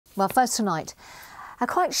Well, first tonight, a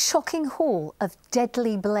quite shocking haul of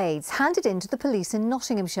deadly blades handed in to the police in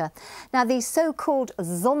Nottinghamshire. Now, these so-called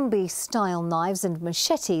zombie-style knives and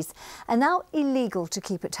machetes are now illegal to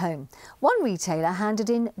keep at home. One retailer handed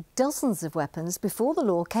in dozens of weapons before the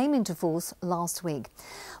law came into force last week.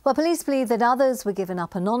 Well, police believe that others were given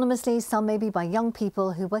up anonymously, some maybe by young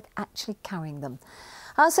people who were actually carrying them.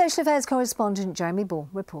 Our social affairs correspondent Jeremy Ball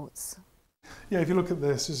reports. Yeah, if you look at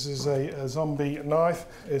this is a zombie knife.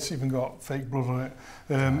 It's even got fake blood on it.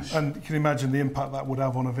 And you can imagine the impact that would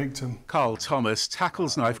have on a victim. Carl Thomas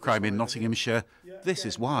tackles knife crime in Nottinghamshire. This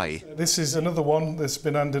is why. This is another one that's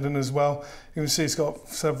been handed in as well. You can see it's got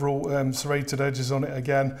several serrated edges on it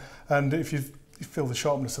again. And if you feel the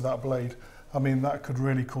sharpness of that blade, I mean, that could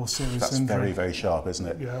really cause serious injury. That's very, very sharp, isn't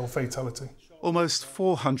it? Yeah, or fatality. Almost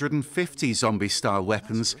 450 zombie-style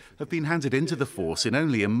weapons have been handed into the force in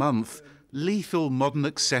only a month. Lethal modern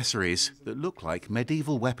accessories that look like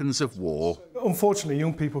medieval weapons of war. Unfortunately,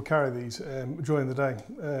 young people carry these during the day.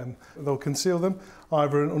 They'll conceal them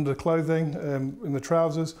either under clothing, in the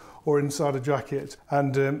trousers, or inside a jacket.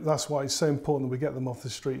 And that's why it's so important that we get them off the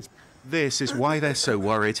streets. This is why they're so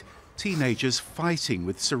worried. Teenagers fighting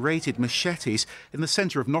with serrated machetes in the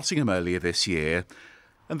centre of Nottingham earlier this year.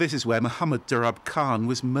 And this is where Muhammad Darab Khan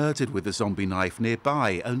was murdered with a zombie knife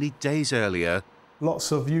nearby only days earlier.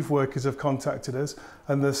 Lots of youth workers have contacted us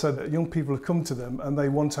and they've said that young people have come to them and they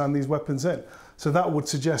want to hand these weapons in. So that would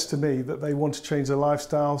suggest to me that they want to change their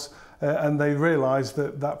lifestyles and they realise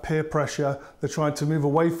that peer pressure, they're trying to move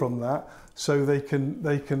away from that so they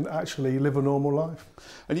can actually live a normal life.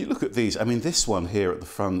 And you look at these, I mean, this one here at the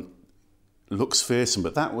front looks fearsome,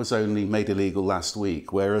 but that was only made illegal last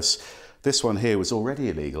week, whereas this one here was already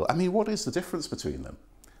illegal. I mean, what is the difference between them?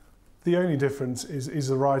 The only difference is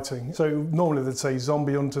the writing. So normally they'd say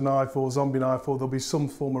zombie hunter knife or zombie knife, or there'll be some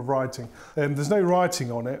form of writing. There's no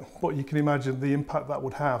writing on it, but you can imagine the impact that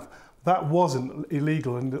would have. That wasn't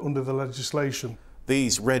illegal under the legislation.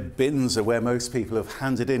 These red bins are where most people have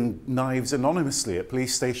handed in knives anonymously at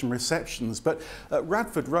police station receptions. But at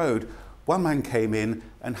Radford Road, one man came in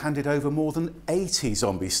and handed over more than 80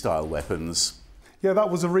 zombie-style weapons. Yeah,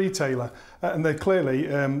 that was a retailer, and they clearly,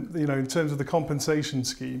 in terms of the compensation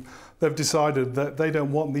scheme, they've decided that they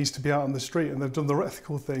don't want these to be out on the street, and they've done the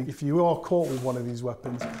ethical thing. If you are caught with one of these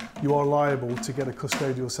weapons, you are liable to get a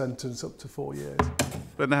custodial sentence up to 4 years.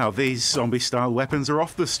 But now these zombie-style weapons are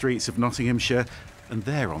off the streets of Nottinghamshire, and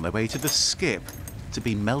they're on their way to the skip to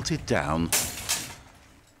be melted down.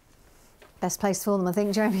 Best place for them, I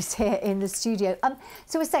think. Jeremy's here in the studio.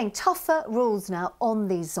 So we're saying tougher rules now on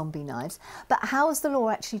these zombie knives, but how has the law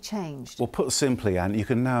actually changed? Well, put simply, Anne, you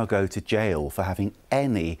can now go to jail for having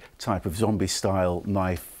any type of zombie-style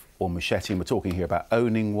knife or machete. And we're talking here about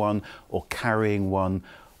owning one or carrying one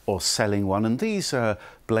or selling one. And these are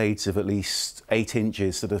blades of at least 8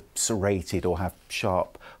 inches that are serrated or have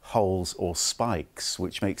sharp holes or spikes,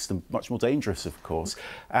 which makes them much more dangerous, of course.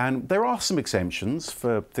 And there are some exemptions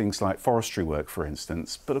for things like forestry work, for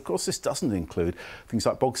instance, but of course this doesn't include things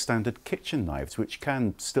like bog standard kitchen knives, which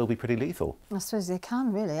can still be pretty lethal. I suppose they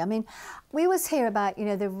can, really. I mean, we always hear about,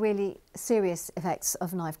 the really serious effects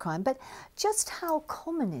of knife crime, but just how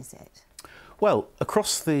common is it? Well,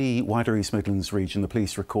 across the wider East Midlands region, the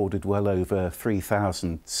police recorded well over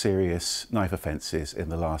 3,000 serious knife offences in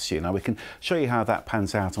the last year. Now, we can show you how that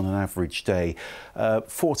pans out on an average day.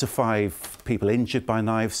 4 to 5 people injured by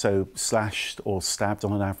knives, so slashed or stabbed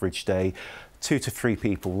on an average day. 2 to 3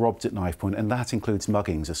 people robbed at knife point, and that includes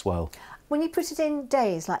muggings as well. When you put it in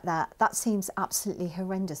days like that, that seems absolutely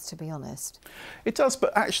horrendous, to be honest. It does,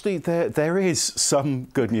 but actually there is some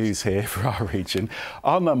good news here for our region.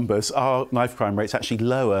 Our numbers, our knife crime rate's actually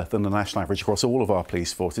lower than the national average across all of our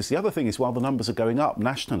police forces. The other thing is, while the numbers are going up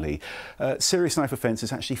nationally, serious knife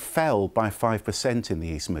offences actually fell by 5% in the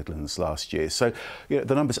East Midlands last year. So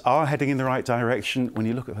the numbers are heading in the right direction. When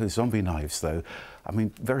you look at those zombie knives, though, I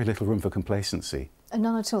mean, very little room for complacency.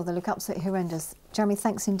 None at all. They look absolutely horrendous. Jeremy,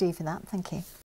 thanks indeed for that. Thank you.